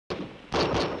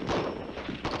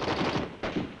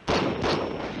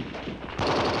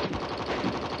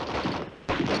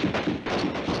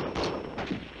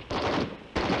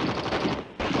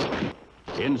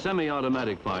In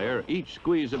semi-automatic fire, each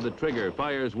squeeze of the trigger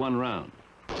fires one round.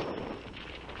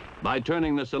 By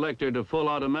turning the selector to full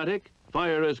automatic,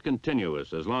 fire is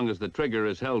continuous as long as the trigger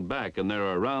is held back and there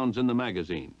are rounds in the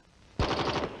magazine.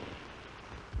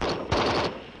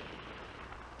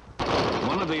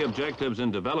 One of the objectives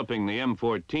in developing the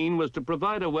M14 was to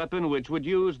provide a weapon which would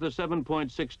use the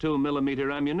 7.62 millimeter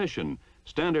ammunition,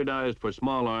 standardized for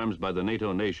small arms by the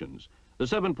NATO nations. The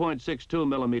 7.62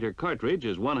 millimeter cartridge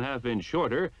is 1/2 inch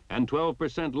shorter and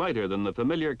 12% lighter than the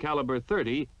familiar caliber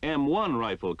 30 M1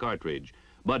 rifle cartridge,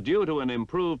 but due to an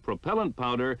improved propellant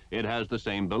powder, it has the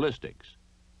same ballistics.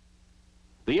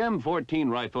 The M14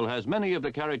 rifle has many of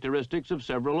the characteristics of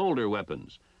several older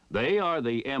weapons. They are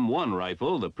the M1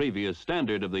 rifle, the previous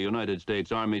standard of the United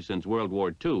States Army since World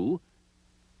War II,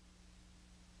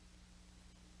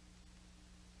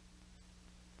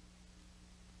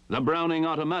 the Browning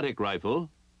automatic rifle,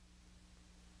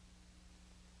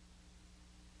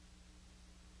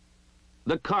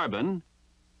 the carbine,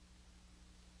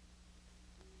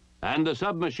 and the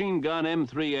submachine gun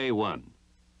M3A1.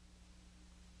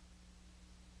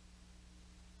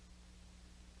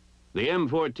 The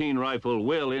M14 rifle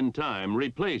will, in time,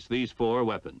 replace these 4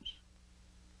 weapons.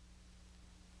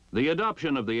 The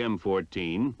adoption of the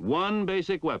M14, one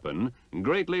basic weapon,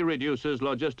 greatly reduces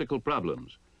logistical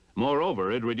problems.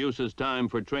 Moreover, it reduces time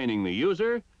for training the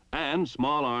user and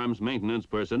small arms maintenance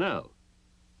personnel.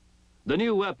 The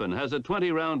new weapon has a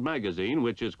 20-round magazine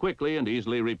which is quickly and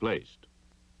easily replaced.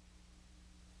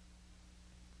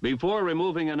 Before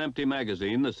removing an empty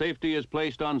magazine, the safety is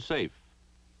placed on safe.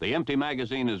 The empty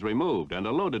magazine is removed and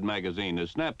a loaded magazine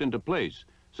is snapped into place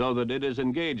so that it is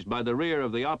engaged by the rear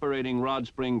of the operating rod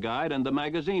spring guide and the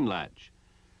magazine latch.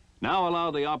 Now allow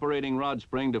the operating rod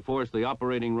spring to force the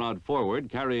operating rod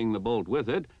forward, carrying the bolt with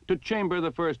it, to chamber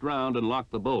the first round and lock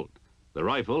the bolt. The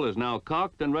rifle is now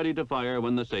cocked and ready to fire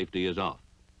when the safety is off.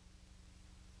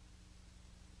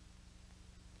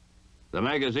 The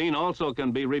magazine also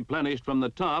can be replenished from the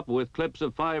top with clips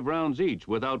of 5 rounds each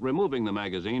without removing the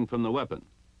magazine from the weapon.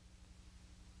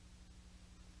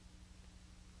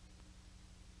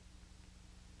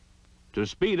 To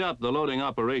speed up the loading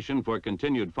operation for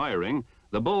continued firing,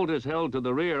 the bolt is held to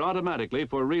the rear automatically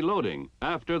for reloading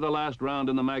after the last round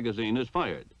in the magazine is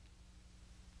fired.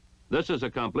 This is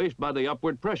accomplished by the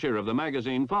upward pressure of the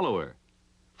magazine follower,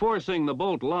 forcing the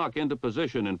bolt lock into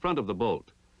position in front of the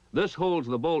bolt. This holds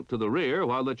the bolt to the rear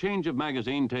while the change of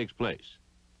magazine takes place.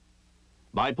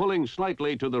 By pulling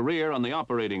slightly to the rear on the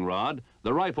operating rod,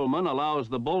 the rifleman allows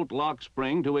the bolt lock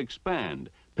spring to expand,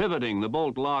 pivoting the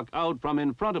bolt lock out from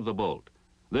in front of the bolt.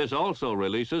 This also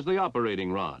releases the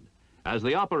operating rod. As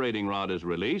the operating rod is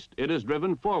released, it is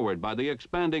driven forward by the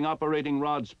expanding operating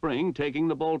rod spring, taking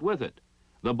the bolt with it.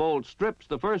 The bolt strips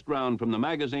the first round from the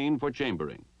magazine for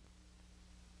chambering.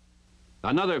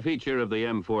 Another feature of the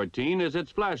M14 is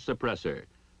its flash suppressor.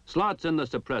 Slots in the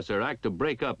suppressor act to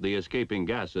break up the escaping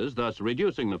gases, thus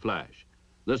reducing the flash.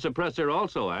 The suppressor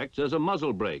also acts as a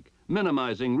muzzle brake,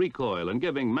 minimizing recoil and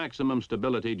giving maximum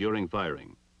stability during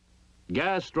firing.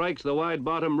 Gas strikes the wide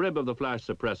bottom rib of the flash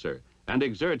suppressor and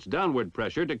exerts downward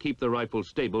pressure to keep the rifle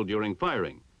stable during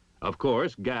firing. Of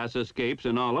course, gas escapes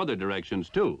in all other directions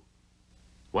too.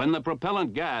 When the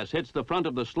propellant gas hits the front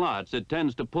of the slots, it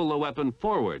tends to pull the weapon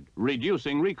forward,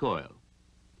 reducing recoil.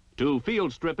 To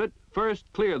field strip it,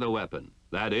 first clear the weapon.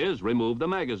 That is, remove the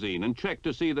magazine and check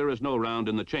to see there is no round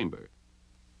in the chamber.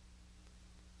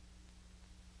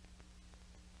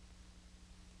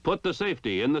 Put the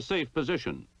safety in the safe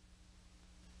position.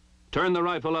 Turn the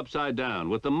rifle upside down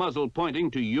with the muzzle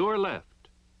pointing to your left.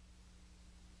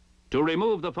 To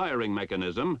remove the firing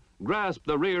mechanism, grasp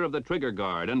the rear of the trigger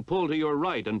guard and pull to your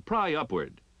right and pry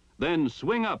upward. Then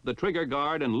swing up the trigger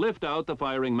guard and lift out the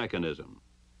firing mechanism.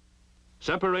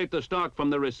 Separate the stock from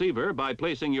the receiver by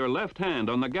placing your left hand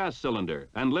on the gas cylinder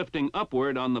and lifting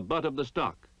upward on the butt of the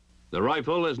stock. The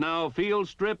rifle is now field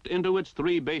stripped into its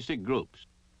 3 basic groups.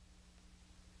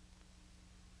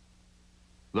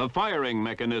 The firing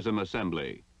mechanism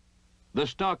assembly, the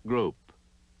stock group,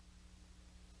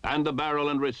 and the barrel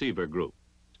and receiver group.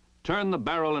 Turn the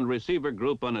barrel and receiver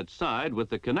group on its side with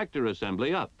the connector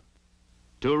assembly up.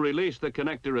 To release the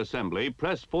connector assembly,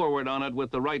 press forward on it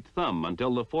with the right thumb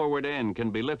until the forward end can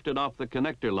be lifted off the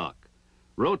connector lock.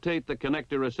 Rotate the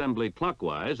connector assembly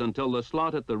clockwise until the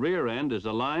slot at the rear end is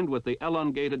aligned with the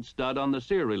elongated stud on the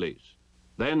sear release.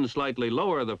 Then slightly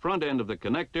lower the front end of the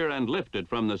connector and lift it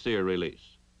from the sear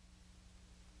release.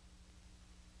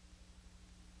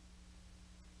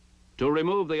 To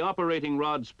remove the operating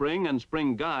rod spring and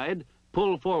spring guide,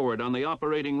 pull forward on the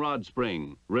operating rod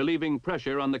spring, relieving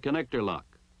pressure on the connector lock.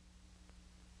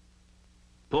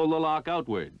 pull the lock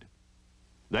outward.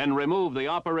 Then remove the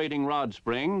operating rod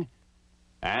spring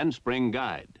and spring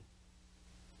guide.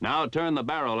 Now turn the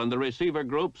barrel and the receiver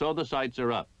group so the sights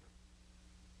are up.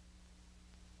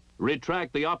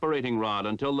 Retract the operating rod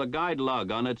until the guide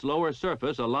lug on its lower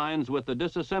surface aligns with the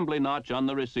disassembly notch on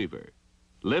the receiver.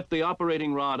 Lift the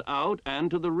operating rod out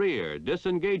and to the rear,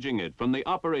 disengaging it from the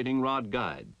operating rod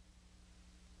guide.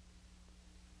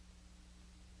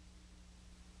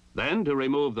 Then, to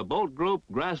remove the bolt group,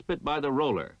 grasp it by the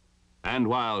roller, and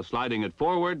while sliding it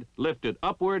forward, lift it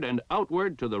upward and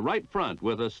outward to the right front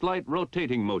with a slight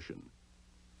rotating motion.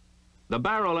 The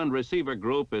barrel and receiver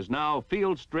group is now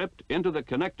field stripped into the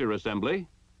connector assembly,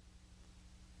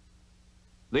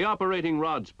 the operating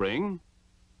rod spring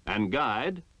and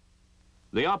guide,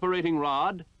 the operating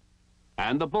rod,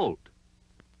 and the bolt.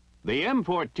 The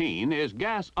M14 is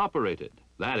gas operated.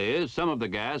 That is, some of the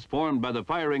gas formed by the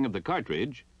firing of the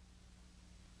cartridge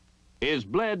is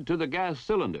bled to the gas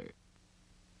cylinder.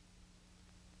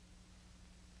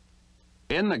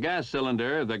 In the gas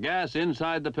cylinder, the gas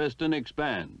inside the piston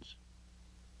expands.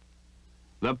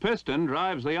 The piston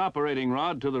drives the operating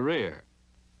rod to the rear,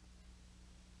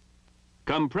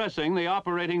 compressing the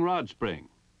operating rod spring.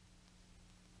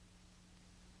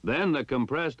 Then the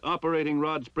compressed operating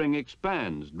rod spring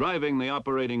expands, driving the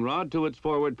operating rod to its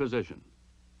forward position.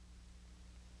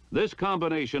 This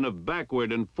combination of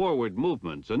backward and forward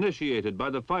movements initiated by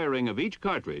the firing of each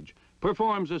cartridge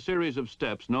performs a series of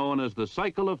steps known as the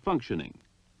cycle of functioning.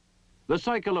 The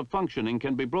cycle of functioning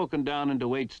can be broken down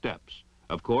into 8 steps.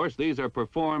 Of course, these are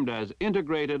performed as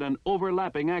integrated and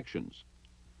overlapping actions.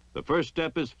 The first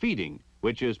step is feeding,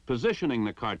 which is positioning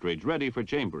the cartridge ready for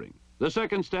chambering. The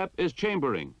second step is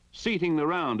chambering, seating the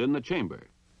round in the chamber.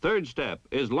 Third step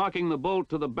is locking the bolt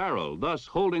to the barrel, thus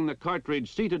holding the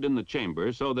cartridge seated in the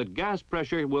chamber so that gas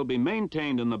pressure will be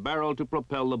maintained in the barrel to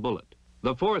propel the bullet.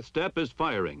 The fourth step is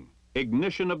firing,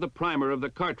 ignition of the primer of the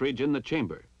cartridge in the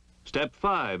chamber. Step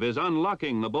 5 is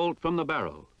unlocking the bolt from the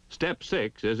barrel. Step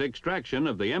 6 is extraction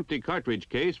of the empty cartridge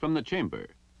case from the chamber.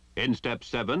 In Step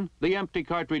 7, the empty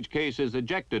cartridge case is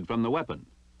ejected from the weapon.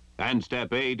 And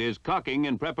Step 8 is cocking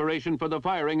in preparation for the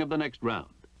firing of the next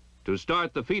round. To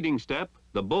start the feeding step,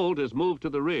 the bolt is moved to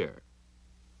the rear.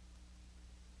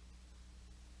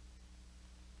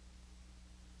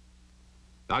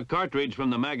 A cartridge from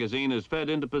the magazine is fed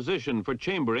into position for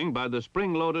chambering by the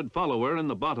spring-loaded follower in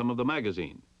the bottom of the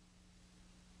magazine.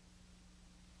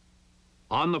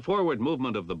 On the forward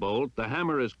movement of the bolt, the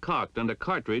hammer is cocked and a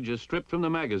cartridge is stripped from the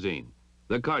magazine.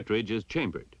 The cartridge is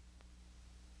chambered.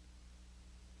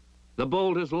 The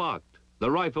bolt is locked.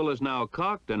 The rifle is now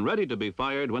cocked and ready to be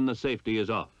fired when the safety is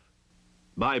off.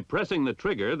 By pressing the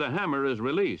trigger, the hammer is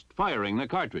released, firing the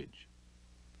cartridge.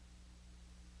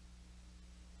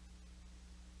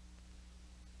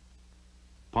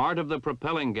 Part of the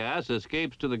propelling gas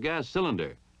escapes to the gas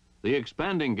cylinder. The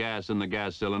expanding gas in the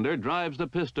gas cylinder drives the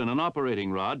piston and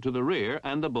operating rod to the rear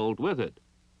and the bolt with it.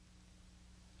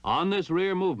 On this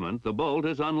rear movement, the bolt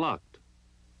is unlocked.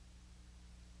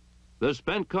 The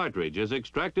spent cartridge is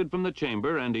extracted from the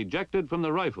chamber and ejected from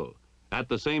the rifle. At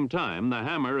the same time, the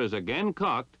hammer is again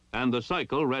cocked and the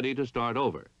cycle ready to start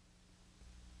over.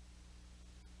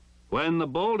 When the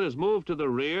bolt is moved to the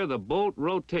rear, the bolt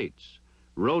rotates.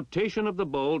 Rotation of the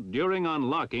bolt during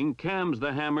unlocking cams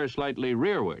the hammer slightly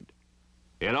rearward.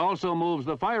 It also moves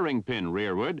the firing pin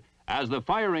rearward as the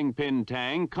firing pin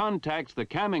tang contacts the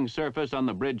camming surface on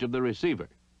the bridge of the receiver.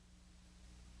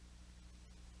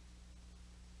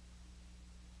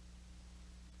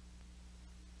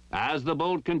 As the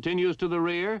bolt continues to the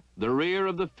rear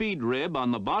of the feed rib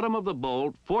on the bottom of the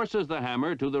bolt forces the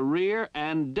hammer to the rear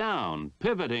and down,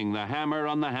 pivoting the hammer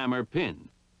on the hammer pin.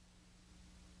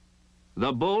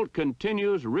 The bolt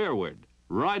continues rearward,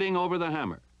 riding over the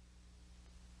hammer.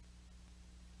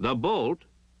 The bolt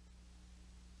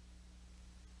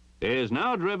is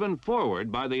now driven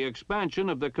forward by the expansion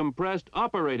of the compressed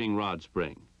operating rod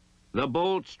spring. The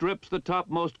bolt strips the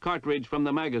topmost cartridge from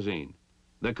the magazine.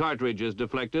 The cartridge is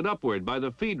deflected upward by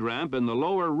the feed ramp in the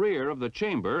lower rear of the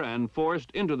chamber and forced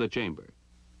into the chamber.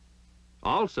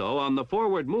 Also, on the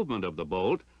forward movement of the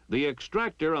bolt, the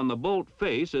extractor on the bolt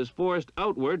face is forced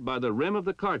outward by the rim of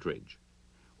the cartridge.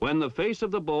 When the face of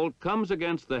the bolt comes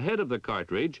against the head of the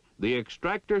cartridge, the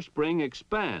extractor spring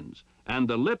expands and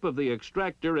the lip of the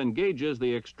extractor engages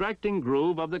the extracting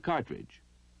groove of the cartridge.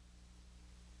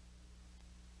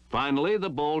 Finally, the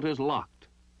bolt is locked.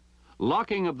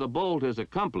 Locking of the bolt is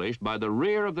accomplished by the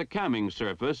rear of the camming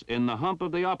surface in the hump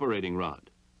of the operating rod.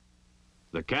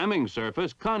 The camming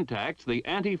surface contacts the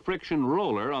anti-friction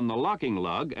roller on the locking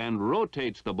lug and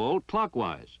rotates the bolt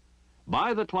clockwise.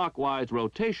 By the clockwise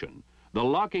rotation, the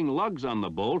locking lugs on the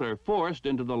bolt are forced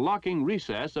into the locking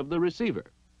recess of the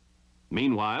receiver.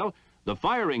 Meanwhile, the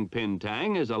firing pin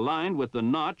tang is aligned with the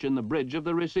notch in the bridge of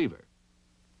the receiver.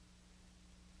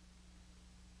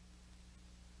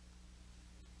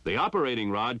 The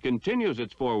operating rod continues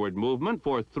its forward movement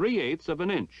for 3/8 of an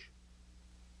inch.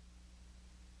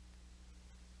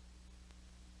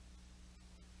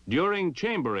 During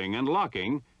chambering and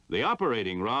locking, the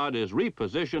operating rod is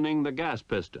repositioning the gas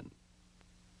piston.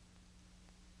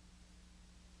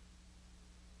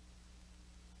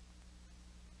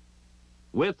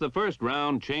 With the first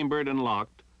round chambered and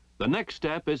locked, the next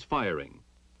step is firing.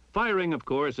 Firing, of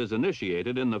course, is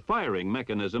initiated in the firing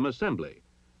mechanism assembly.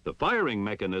 The firing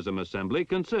mechanism assembly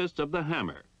consists of the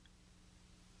hammer,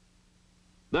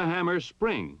 the hammer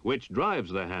spring, which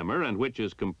drives the hammer and which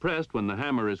is compressed when the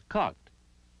hammer is cocked,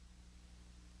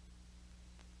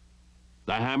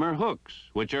 the hammer hooks,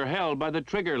 which are held by the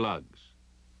trigger lugs,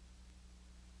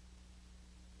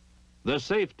 the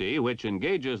safety, which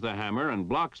engages the hammer and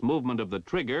blocks movement of the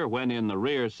trigger when in the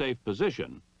rear safe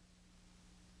position,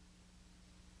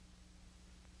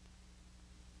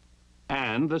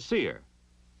 and the sear.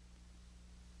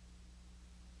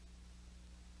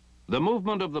 The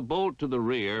movement of the bolt to the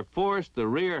rear forced the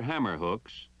rear hammer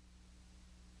hooks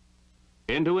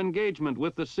into engagement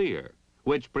with the sear,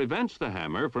 which prevents the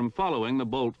hammer from following the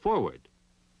bolt forward.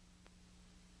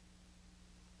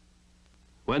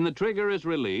 When the trigger is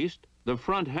released, the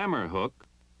front hammer hook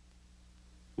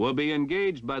will be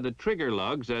engaged by the trigger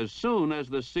lugs as soon as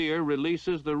the sear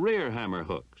releases the rear hammer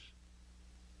hooks.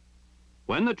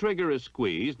 When the trigger is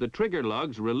squeezed, the trigger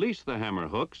lugs release the hammer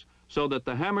hooks so that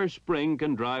the hammer spring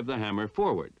can drive the hammer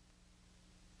forward.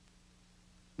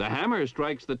 The hammer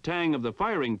strikes the tang of the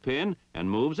firing pin and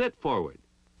moves it forward.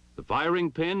 The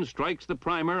firing pin strikes the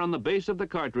primer on the base of the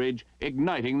cartridge,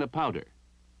 igniting the powder.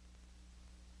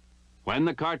 When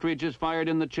the cartridge is fired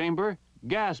in the chamber,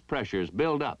 gas pressures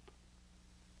build up.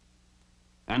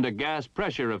 And a gas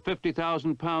pressure of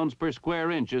 50,000 pounds per square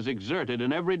inch is exerted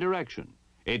in every direction.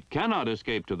 It cannot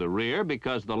escape to the rear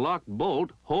because the locked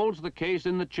bolt holds the case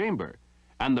in the chamber,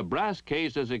 and the brass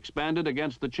case is expanded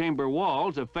against the chamber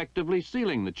walls, effectively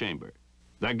sealing the chamber.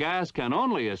 The gas can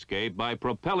only escape by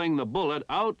propelling the bullet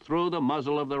out through the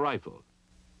muzzle of the rifle.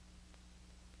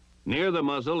 Near the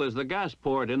muzzle is the gas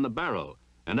port in the barrel,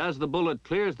 and as the bullet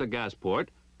clears the gas port,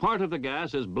 part of the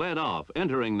gas is bled off,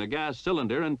 entering the gas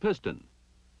cylinder and piston.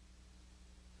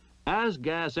 As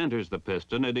gas enters the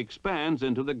piston, it expands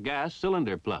into the gas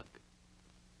cylinder plug.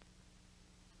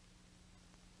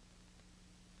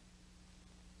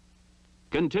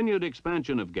 Continued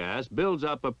expansion of gas builds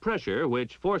up a pressure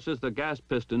which forces the gas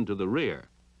piston to the rear.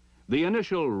 The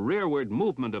initial rearward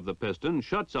movement of the piston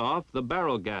shuts off the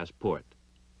barrel gas port.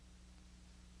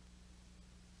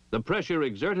 The pressure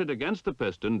exerted against the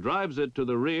piston drives it to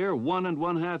the rear 1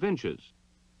 1/2 inches.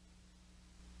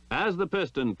 As the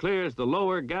piston clears the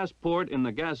lower gas port in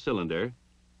the gas cylinder,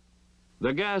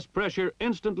 the gas pressure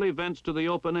instantly vents to the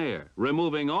open air,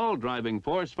 removing all driving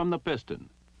force from the piston.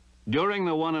 During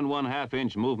the 1 1/2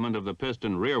 inch movement of the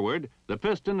piston rearward, the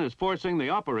piston is forcing the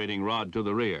operating rod to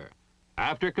the rear.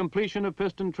 After completion of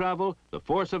piston travel, the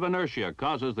force of inertia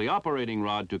causes the operating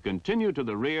rod to continue to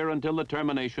the rear until the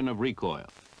termination of recoil.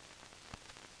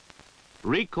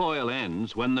 Recoil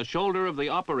ends when the shoulder of the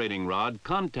operating rod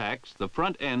contacts the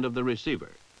front end of the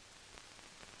receiver.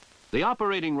 The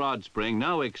operating rod spring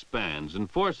now expands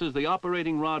and forces the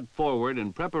operating rod forward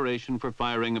in preparation for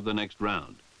firing of the next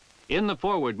round. In the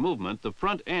forward movement, the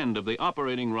front end of the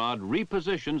operating rod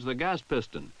repositions the gas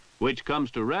piston, which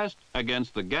comes to rest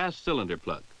against the gas cylinder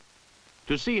plug.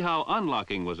 To see how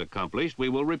unlocking was accomplished, we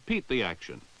will repeat the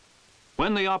action.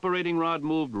 When the operating rod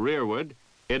moved rearward,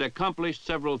 it accomplished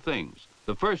several things,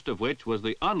 the first of which was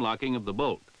the unlocking of the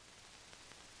bolt.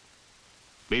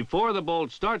 Before the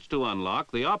bolt starts to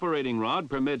unlock, the operating rod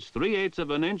permits 3/8 of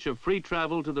an inch of free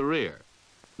travel to the rear.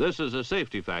 This is a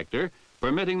safety factor,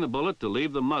 permitting the bullet to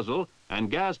leave the muzzle and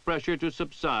gas pressure to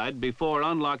subside before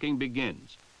unlocking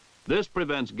begins. This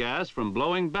prevents gas from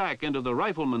blowing back into the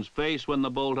rifleman's face when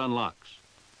the bolt unlocks.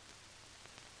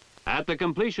 At the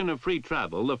completion of free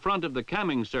travel, the front of the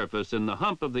camming surface in the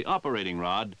hump of the operating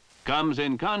rod comes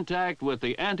in contact with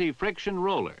the anti-friction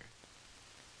roller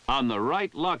on the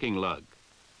right locking lug.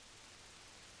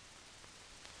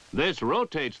 This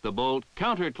rotates the bolt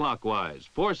counterclockwise,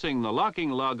 forcing the locking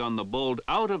lug on the bolt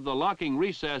out of the locking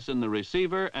recess in the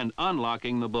receiver and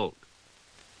unlocking the bolt.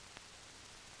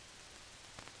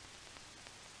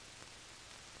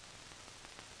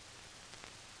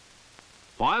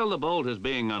 While the bolt is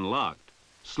being unlocked,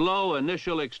 slow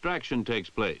initial extraction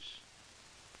takes place.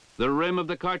 The rim of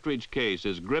the cartridge case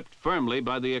is gripped firmly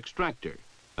by the extractor.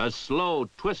 A slow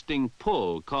twisting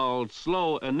pull called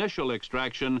slow initial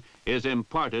extraction is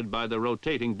imparted by the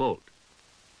rotating bolt.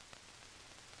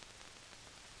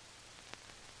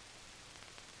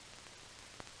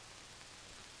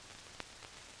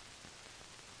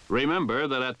 Remember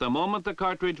that at the moment the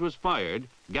cartridge was fired,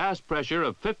 gas pressure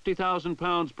of 50,000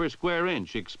 pounds per square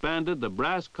inch expanded the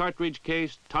brass cartridge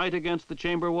case tight against the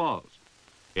chamber walls.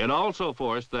 It also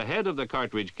forced the head of the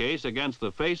cartridge case against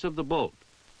the face of the bolt.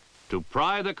 To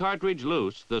pry the cartridge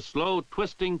loose, the slow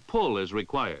twisting pull is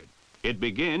required. It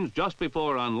begins just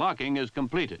before unlocking is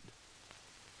completed.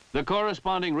 The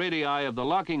corresponding radii of the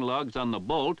locking lugs on the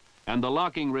bolt and the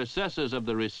locking recesses of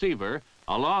the receiver,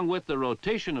 along with the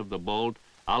rotation of the bolt,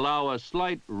 allow a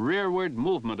slight rearward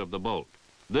movement of the bolt.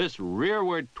 This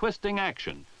rearward twisting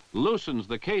action loosens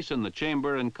the case in the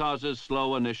chamber and causes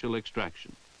slow initial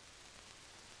extraction.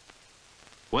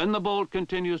 When the bolt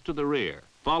continues to the rear,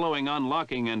 following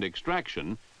unlocking and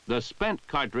extraction, the spent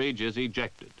cartridge is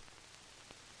ejected.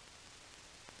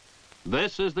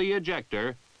 This is the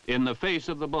ejector in the face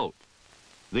of the bolt.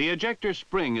 The ejector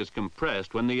spring is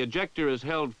compressed when the ejector is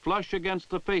held flush against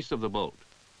the face of the bolt.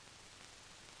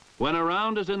 When a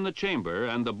round is in the chamber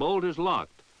and the bolt is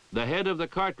locked, the head of the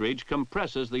cartridge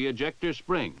compresses the ejector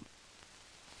spring.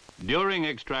 During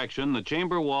extraction, the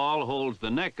chamber wall holds the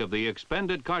neck of the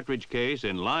expended cartridge case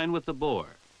in line with the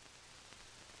bore.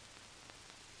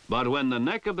 But when the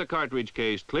neck of the cartridge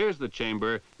case clears the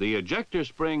chamber, the ejector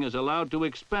spring is allowed to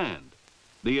expand.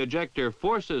 The ejector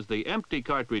forces the empty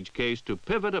cartridge case to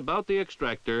pivot about the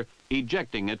extractor,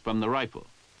 ejecting it from the rifle.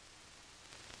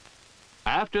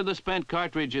 After the spent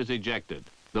cartridge is ejected,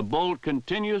 the bolt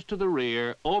continues to the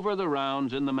rear over the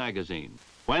rounds in the magazine.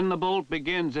 When the bolt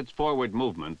begins its forward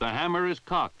movement, the hammer is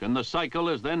cocked and the cycle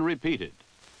is then repeated.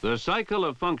 The cycle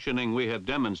of functioning we have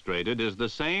demonstrated is the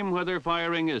same whether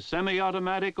firing is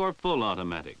semi-automatic or full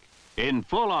automatic. In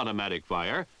full automatic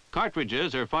fire,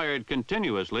 cartridges are fired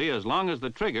continuously as long as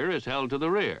the trigger is held to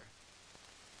the rear.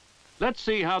 Let's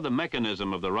see how the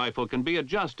mechanism of the rifle can be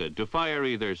adjusted to fire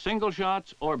either single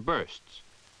shots or bursts.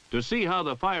 To see how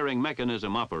the firing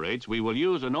mechanism operates, we will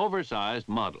use an oversized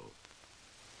model.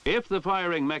 If the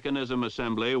firing mechanism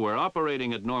assembly were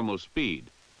operating at normal speed,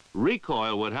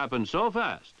 recoil would happen so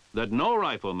fast that no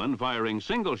rifleman firing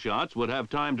single shots would have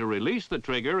time to release the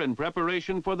trigger in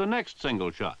preparation for the next single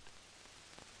shot.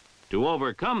 To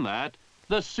overcome that,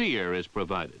 the sear is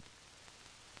provided.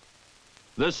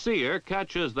 The sear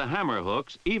catches the hammer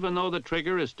hooks even though the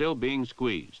trigger is still being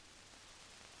squeezed.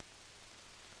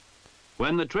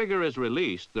 When the trigger is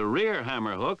released, the rear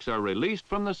hammer hooks are released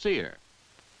from the sear,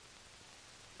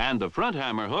 and the front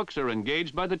hammer hooks are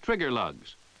engaged by the trigger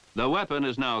lugs. The weapon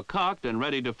is now cocked and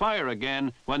ready to fire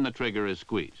again when the trigger is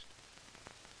squeezed.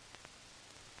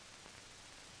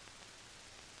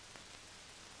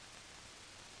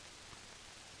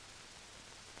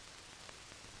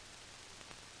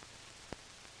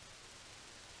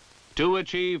 To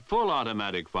achieve full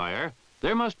automatic fire,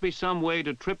 there must be some way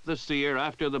to trip the sear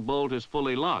after the bolt is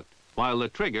fully locked, while the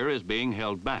trigger is being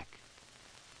held back.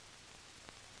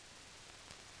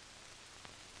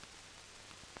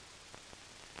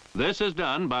 This is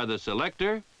done by the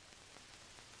selector,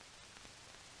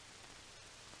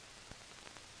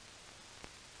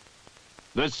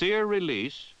 the sear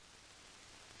release,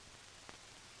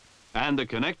 and the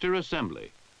connector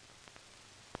assembly.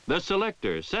 The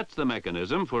selector sets the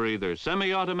mechanism for either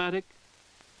semi-automatic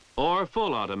or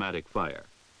full automatic fire.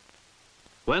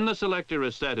 When the selector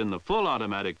is set in the full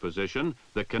automatic position,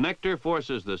 the connector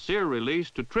forces the sear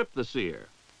release to trip the sear.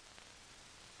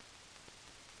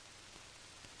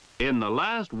 In the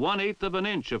last 1/8 of an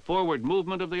inch of forward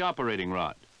movement of the operating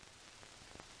rod,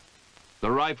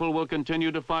 the rifle will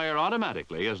continue to fire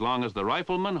automatically as long as the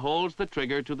rifleman holds the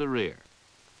trigger to the rear.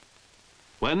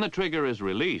 When the trigger is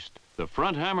released, the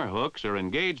front hammer hooks are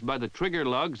engaged by the trigger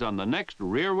lugs on the next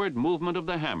rearward movement of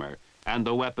the hammer, and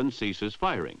the weapon ceases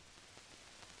firing.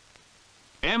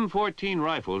 M14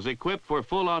 rifles equipped for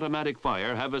full automatic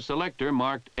fire have a selector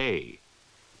marked A.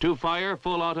 To fire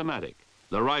full automatic,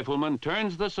 the rifleman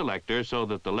turns the selector so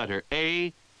that the letter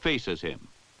A faces him.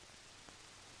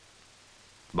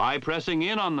 By pressing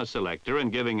in on the selector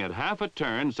and giving it half a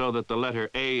turn so that the letter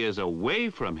A is away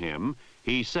from him,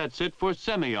 he sets it for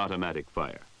semi-automatic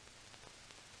fire.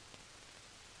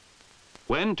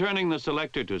 When turning the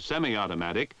selector to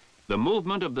semi-automatic, the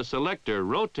movement of the selector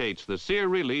rotates the sear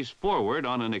release forward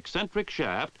on an eccentric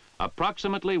shaft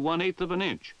approximately 1/8 of an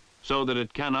inch so that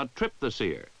it cannot trip the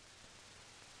sear.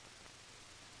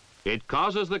 It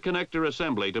causes the connector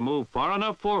assembly to move far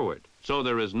enough forward so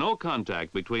there is no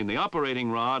contact between the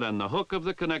operating rod and the hook of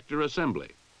the connector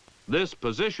assembly. This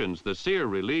positions the sear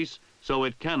release so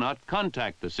it cannot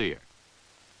contact the sear.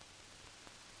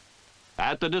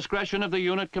 At the discretion of the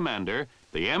unit commander,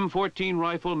 the M14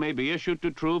 rifle may be issued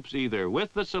to troops either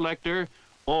with the selector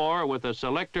or with a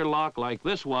selector lock like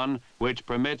this one, which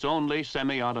permits only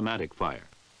semi-automatic fire.